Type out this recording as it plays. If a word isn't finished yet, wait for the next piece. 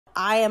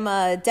I am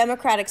a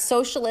democratic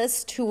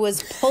socialist who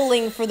was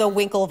pulling for the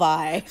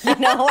Winklevi. You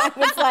know, I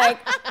was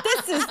like,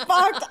 this is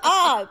fucked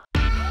up.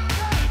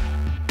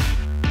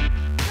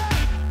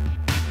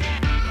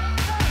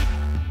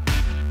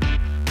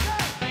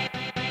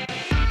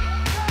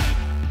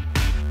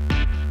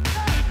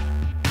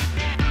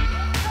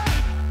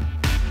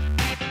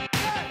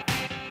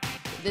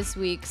 This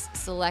week's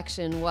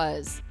selection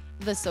was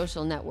The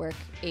Social Network,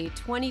 a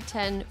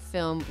 2010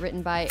 film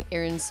written by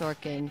Aaron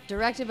Sorkin,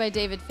 directed by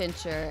David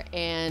Fincher,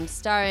 and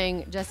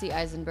starring Jesse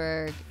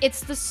Eisenberg.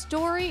 It's the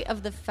story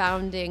of the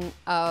founding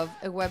of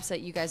a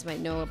website you guys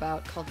might know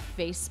about called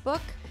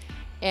Facebook.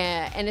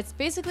 And it's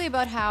basically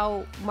about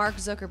how Mark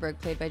Zuckerberg,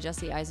 played by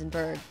Jesse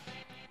Eisenberg,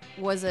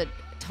 was a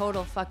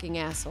total fucking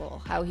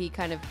asshole. How he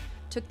kind of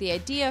took the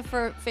idea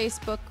for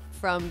Facebook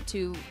from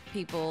two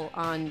people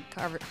on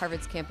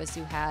Harvard's campus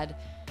who had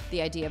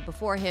the idea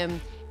before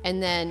him,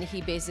 and then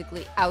he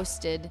basically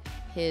ousted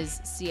his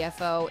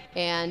CFO.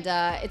 And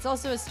it's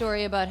also a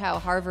story about how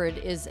Harvard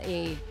is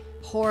a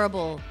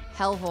horrible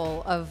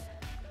hellhole of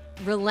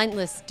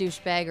relentless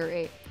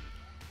douchebaggery.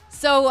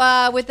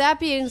 So with that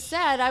being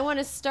said, I want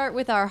to start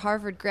with our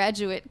Harvard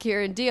graduate,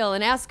 Kiran Deol,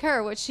 and ask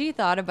her what she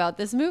thought about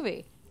this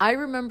movie. I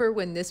remember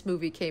when this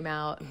movie came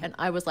out and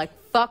I was like,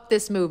 fuck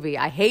this movie.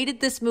 I hated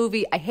this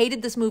movie. I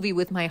hated this movie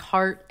with my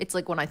heart. It's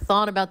like when I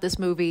thought about this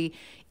movie,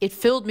 it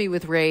filled me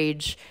with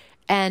rage.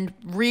 And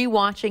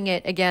rewatching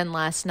it again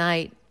last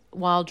night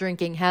while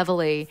drinking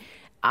heavily,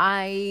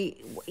 I,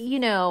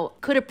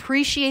 could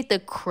appreciate the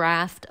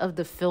craft of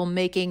the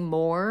filmmaking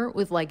more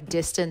with like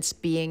distance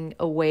being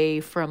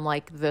away from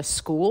like the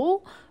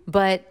school.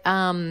 But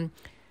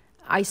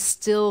I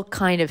still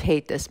kind of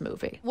hate this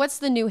movie. What's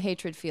the new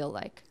hatred feel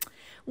like?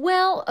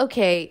 Well,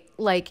 okay,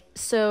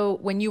 so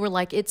when you were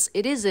like, it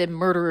is a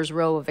murderer's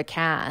row of a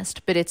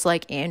cast, but it's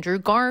like Andrew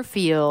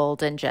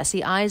Garfield and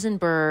Jesse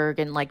Eisenberg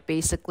and like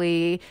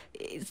basically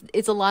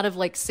it's a lot of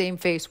like same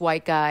face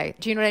white guy.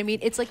 Do you know what I mean?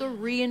 It's like a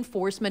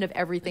reinforcement of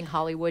everything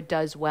Hollywood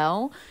does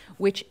well,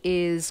 which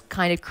is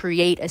kind of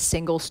create a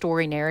single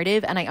story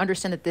narrative. And I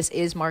understand that this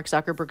is Mark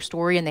Zuckerberg's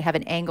story and they have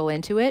an angle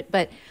into it,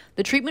 but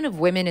the treatment of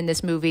women in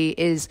this movie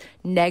is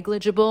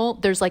negligible.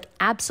 There's like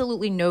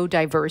absolutely no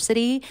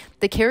diversity.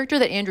 The character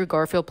that Andrew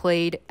Garfield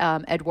played,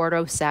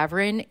 Eduardo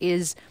Saverin,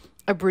 is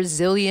a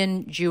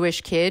Brazilian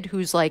Jewish kid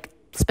who's like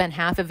spent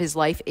half of his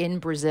life in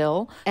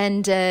Brazil.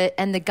 And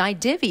the guy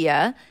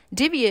Divya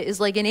is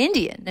like an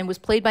Indian and was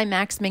played by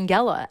Max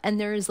Minghella. And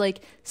there is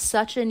like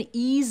such an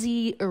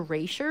easy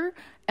erasure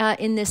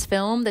in this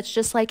film that's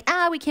just like,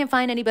 we can't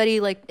find anybody,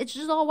 like it's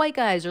just all white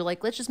guys, or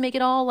like let's just make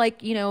it all like,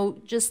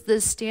 just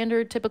the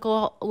standard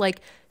typical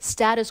like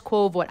status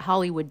quo of what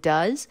Hollywood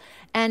does.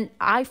 And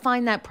I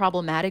find that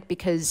problematic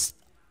because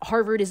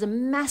Harvard is a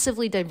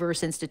massively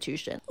diverse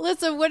institution.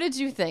 Alyssa, what did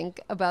you think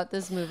about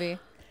this movie?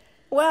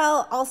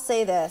 Well, I'll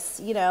say this,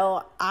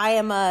 I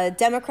am a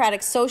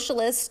democratic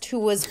socialist who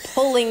was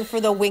pulling for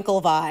the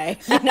Winklevi.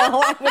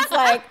 I was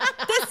like,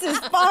 this is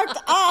fucked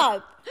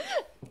up.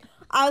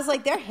 I was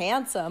like, they're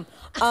handsome.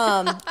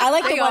 I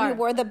like the one who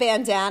wore the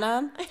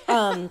bandana.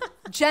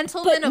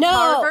 Gentlemen of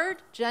Harvard.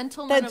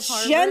 Gentlemen of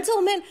Harvard.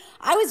 Gentlemen.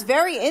 I was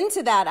very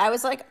into that. I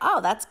was like,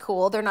 oh, that's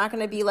cool. They're not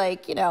going to be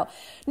like, No,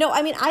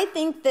 I mean, I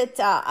think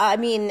that,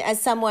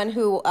 as someone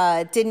who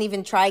didn't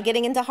even try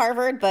getting into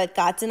Harvard, but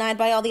got denied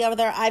by all the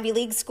other Ivy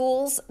League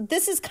schools,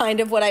 this is kind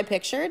of what I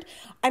pictured.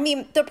 I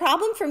mean, the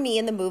problem for me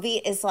in the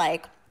movie is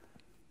like,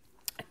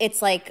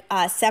 it's like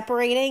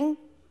separating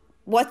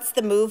what's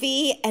the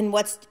movie and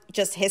what's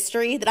just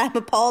history that I'm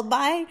appalled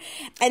by.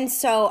 And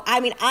so, I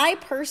mean, I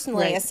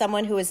personally, as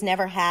someone who has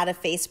never had a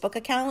Facebook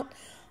account,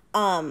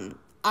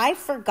 I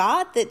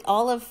forgot that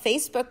all of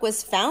Facebook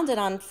was founded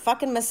on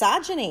fucking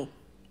misogyny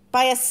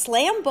by a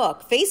slam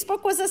book.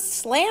 Facebook was a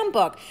slam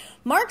book.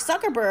 Mark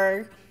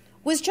Zuckerberg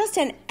was just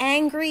an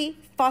angry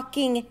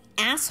fucking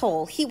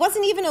asshole. He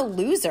wasn't even a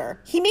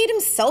loser. He made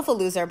himself a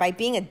loser by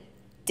being a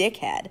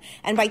dickhead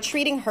and by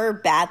treating her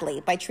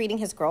badly, by treating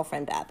his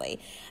girlfriend badly.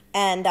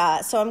 And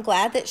so I'm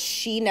glad that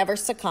she never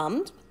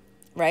succumbed,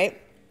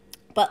 right?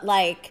 But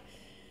like,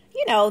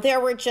 there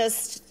were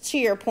just, to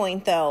your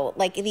point though,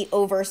 like the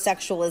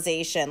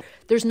over-sexualization.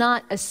 There's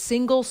not a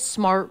single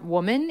smart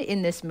woman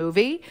in this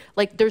movie.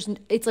 Like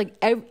it's like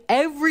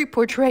every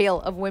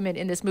portrayal of women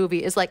in this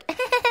movie is like,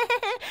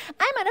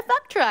 I'm on a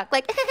fuck truck,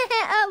 like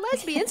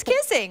lesbians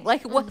kissing.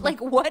 Like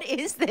what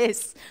is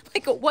this?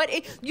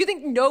 Like you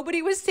think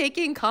nobody was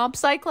taking comp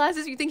sci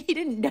classes? You think he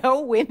didn't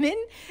know women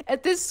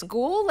at this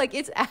school? Like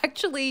it's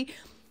actually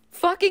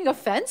fucking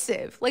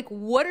offensive. Like,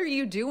 what are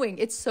you doing?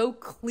 It's so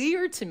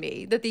clear to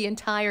me that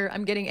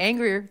I'm getting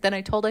angrier than I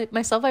told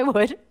myself I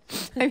would.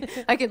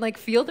 I can like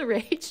feel the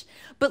rage,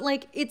 but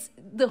like it's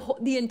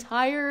the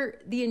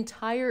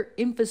entire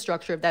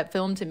infrastructure of that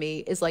film to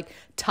me is like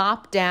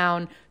top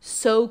down,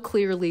 so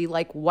clearly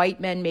like white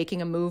men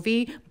making a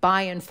movie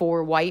by and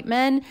for white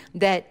men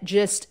that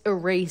just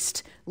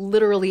erased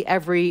literally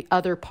every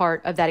other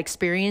part of that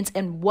experience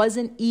and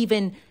wasn't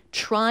even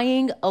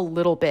trying a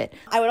little bit.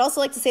 I would also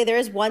like to say there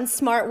is one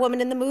smart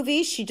woman in the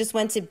movie. She just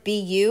went to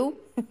BU.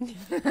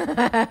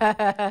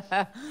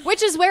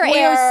 Which is where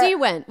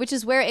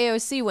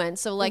AOC went.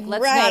 So, like,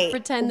 let's not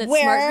pretend that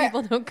smart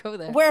people don't go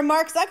there. Where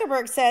Mark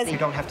Zuckerberg says, you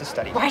don't have to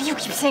study. Why do you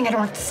keep saying I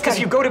don't have to study? Because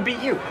you go to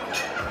BU.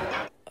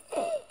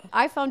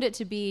 I found it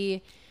to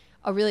be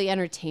a really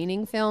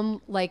entertaining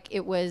film. Like,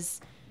 it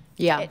was...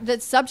 Yeah. The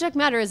subject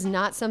matter is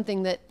not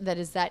something that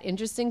is that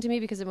interesting to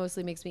me because it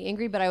mostly makes me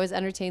angry, but I was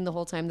entertained the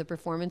whole time. The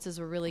performances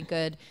were really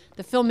good.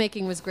 The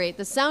filmmaking was great.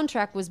 The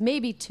soundtrack was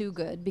maybe too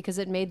good because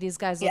it made these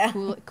guys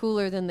look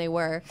cooler than they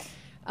were.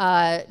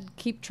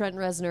 Keep Trent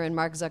Reznor and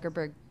Mark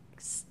Zuckerberg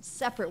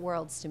separate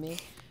worlds to me.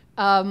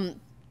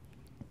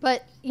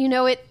 But, you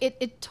know,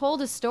 it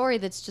told a story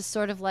that's just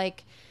sort of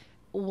like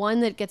one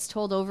that gets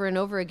told over and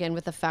over again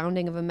with the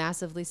founding of a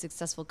massively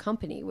successful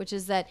company, which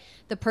is that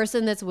the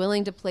person that's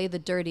willing to play the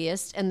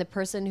dirtiest and the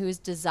person whose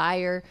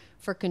desire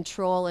for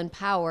control and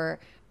power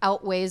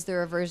outweighs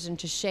their aversion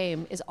to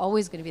shame is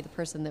always going to be the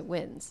person that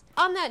wins.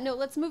 On that note,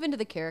 let's move into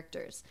the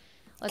characters.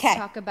 Let's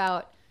talk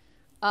about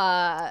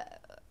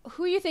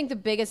who you think the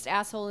biggest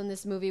asshole in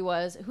this movie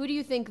was. Who do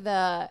you think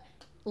the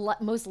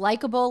most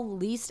likable,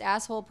 least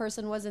asshole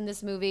person was in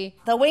this movie?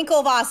 The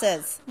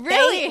Winklevosses.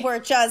 Really? They were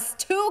just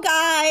two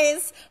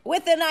guys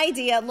with an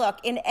idea. Look,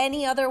 in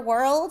any other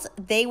world,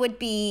 they would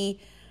be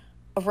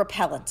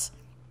repellent.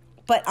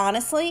 But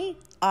honestly,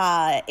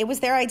 it was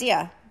their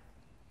idea.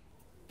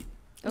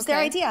 It was their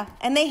idea.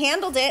 And they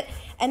handled it,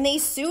 and they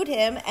sued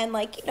him, and,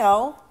 like, you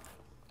know,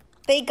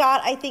 they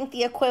got, I think,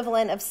 the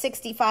equivalent of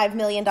 $65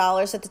 million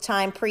at the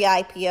time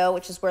pre-IPO,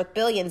 which is worth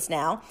billions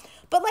now.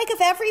 But, like,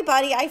 of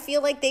everybody, I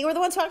feel like they were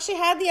the ones who actually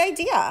had the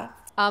idea.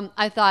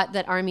 I thought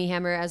that Armie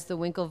Hammer as the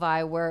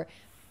Winklevi were,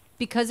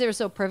 because they were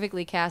so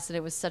perfectly cast and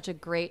it was such a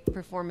great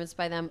performance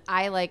by them,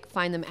 I, like,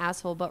 find them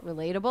asshole but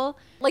relatable.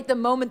 Like the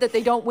moment that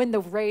they don't win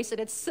the race,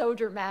 and it's so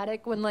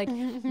dramatic when, like,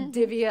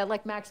 Divya,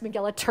 like Max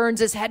Minghella,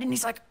 turns his head and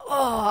he's like,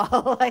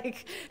 oh,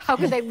 like, how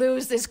could they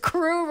lose this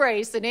crew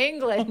race in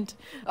England?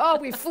 Oh,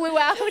 we flew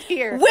out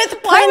here.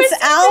 With Prince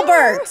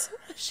Albert.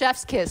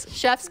 Chef's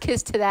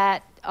kiss to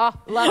that. Oh,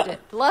 loved it.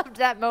 Loved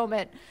that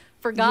moment.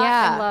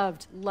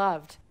 Forgot and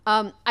loved.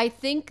 I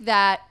think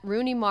that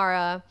Rooney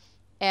Mara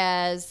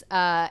as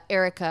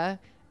Erica,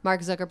 Mark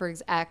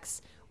Zuckerberg's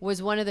ex,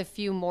 was one of the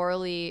few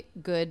morally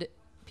good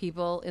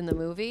people in the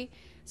movie.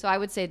 So I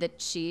would say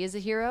that she is a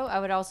hero.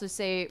 I would also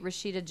say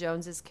Rashida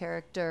Jones's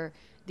character,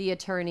 the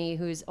attorney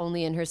who's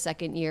only in her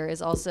second year,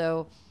 is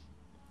also...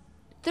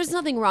 There's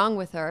nothing wrong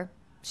with her.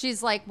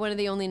 She's like one of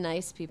the only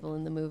nice people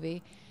in the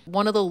movie.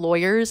 One of the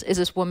lawyers is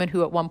this woman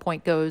who at one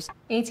point goes,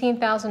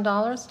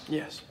 $18,000?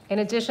 Yes. In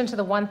addition to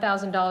the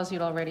 $1,000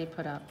 you'd already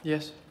put up.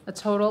 Yes. A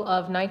total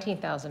of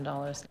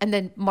 $19,000. and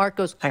then Mark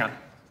goes, Hang on.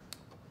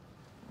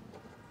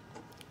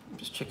 I'm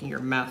just checking your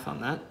math on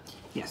that.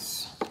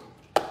 Yes.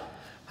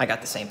 I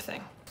got the same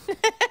thing.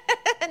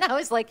 and I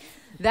was like,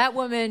 that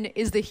woman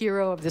is the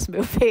hero of this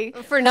movie.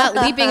 For not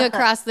leaping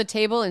across the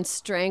table and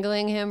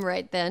strangling him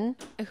right then.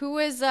 Who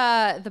was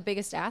the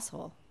biggest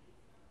asshole?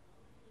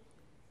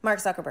 Mark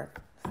Zuckerberg.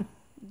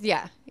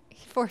 Yeah,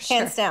 for sure.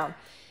 Hands down.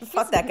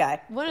 Fuck that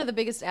guy. One of the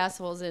biggest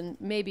assholes in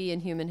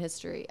human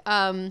history.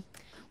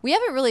 We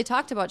haven't really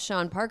talked about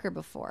Sean Parker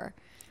before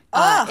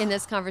in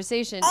this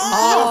conversation.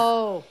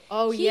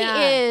 He He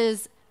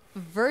is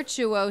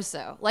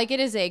virtuoso. Like, it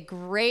is a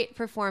great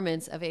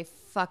performance of a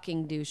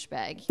fucking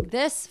douchebag.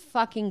 This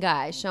fucking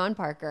guy, Sean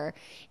Parker,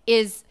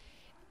 is...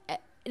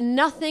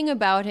 Nothing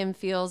about him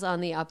feels on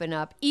the up and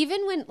up.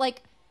 Even when,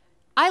 like...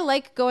 I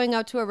like going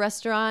out to a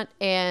restaurant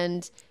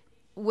and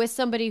with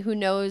somebody who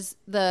knows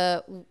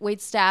the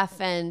wait staff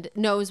and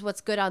knows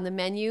what's good on the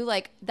menu.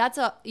 Like, that's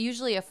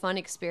usually a fun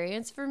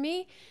experience for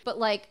me. But,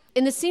 like,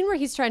 in the scene where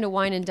he's trying to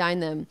wine and dine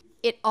them,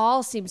 it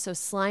all seems so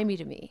slimy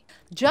to me.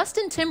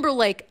 Justin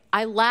Timberlake,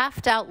 I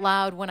laughed out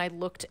loud when I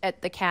looked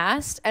at the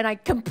cast, and I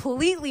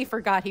completely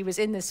forgot he was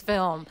in this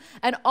film.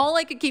 And all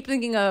I could keep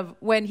thinking of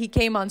when he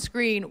came on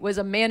screen was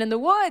A Man in the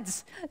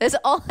Woods. That's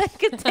all I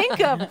could think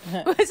of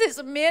was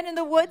his Man in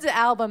the Woods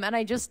album. And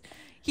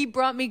he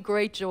brought me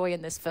great joy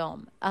in this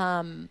film.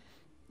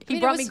 He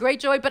brought me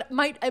great joy, but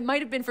it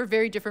might have been for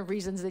very different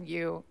reasons than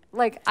you.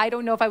 Like, I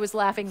don't know if I was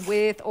laughing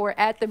with or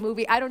at the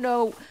movie. I don't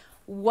know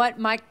what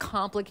my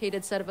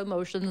complicated set of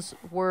emotions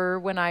were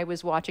when I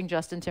was watching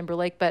Justin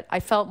Timberlake, but I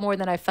felt more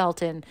than I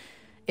felt in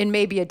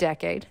maybe a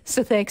decade.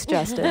 So thanks,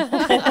 Justin.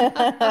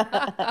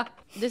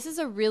 This is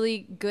a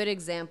really good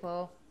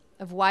example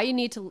of why you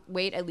need to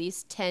wait at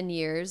least 10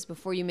 years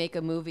before you make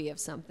a movie of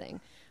something.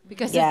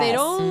 Because if they'd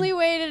only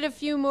waited a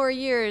few more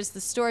years,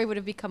 the story would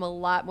have become a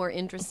lot more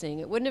interesting.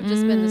 It wouldn't have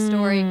just been the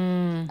story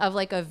of,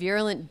 like, a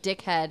virulent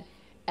dickhead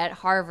at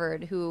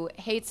Harvard who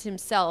hates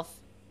himself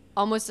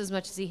almost as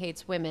much as he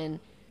hates women.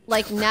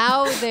 Like,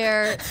 now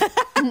their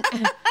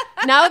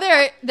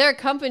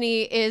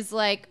company is,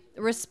 like,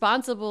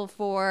 responsible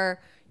for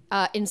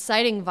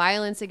inciting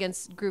violence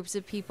against groups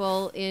of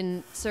people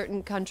in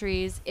certain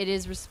countries. It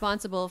is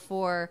responsible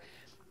for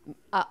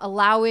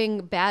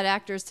allowing bad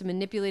actors to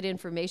manipulate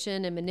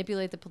information and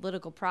manipulate the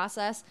political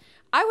process.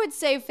 I would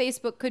say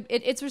Facebook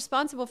it's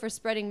responsible for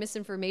spreading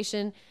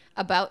misinformation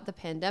about the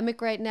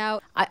pandemic right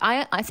now.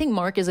 I think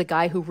Mark is a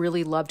guy who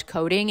really loved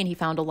coding, and he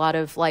found a lot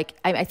of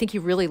I think he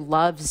really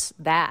loves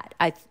that.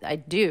 I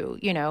do,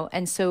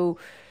 and so.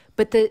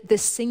 But the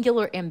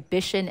singular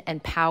ambition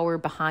and power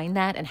behind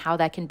that, and how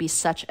that can be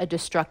such a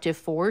destructive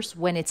force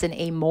when it's an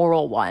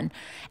amoral one.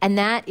 And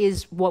that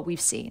is what we've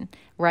seen,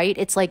 right?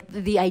 It's like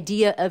the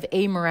idea of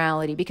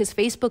amorality, because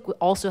Facebook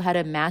also had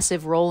a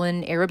massive role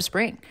in Arab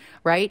Spring,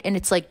 right? And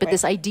it's like, but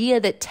this idea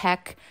that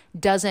tech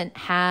doesn't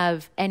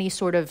have any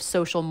sort of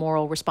social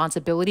moral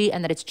responsibility,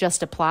 and that it's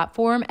just a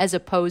platform, as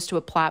opposed to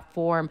a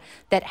platform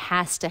that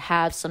has to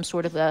have some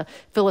sort of a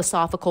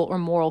philosophical or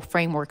moral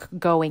framework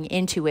going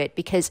into it,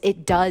 because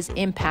it does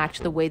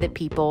impact the way that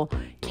people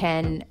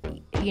can,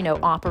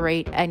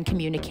 operate and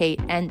communicate,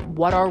 and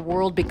what our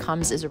world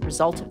becomes as a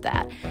result of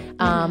that.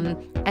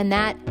 And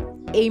that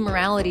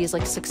amorality is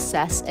like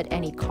success at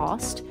any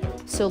cost.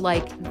 So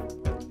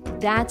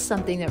that's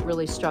something that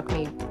really struck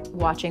me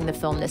watching the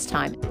film this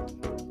time.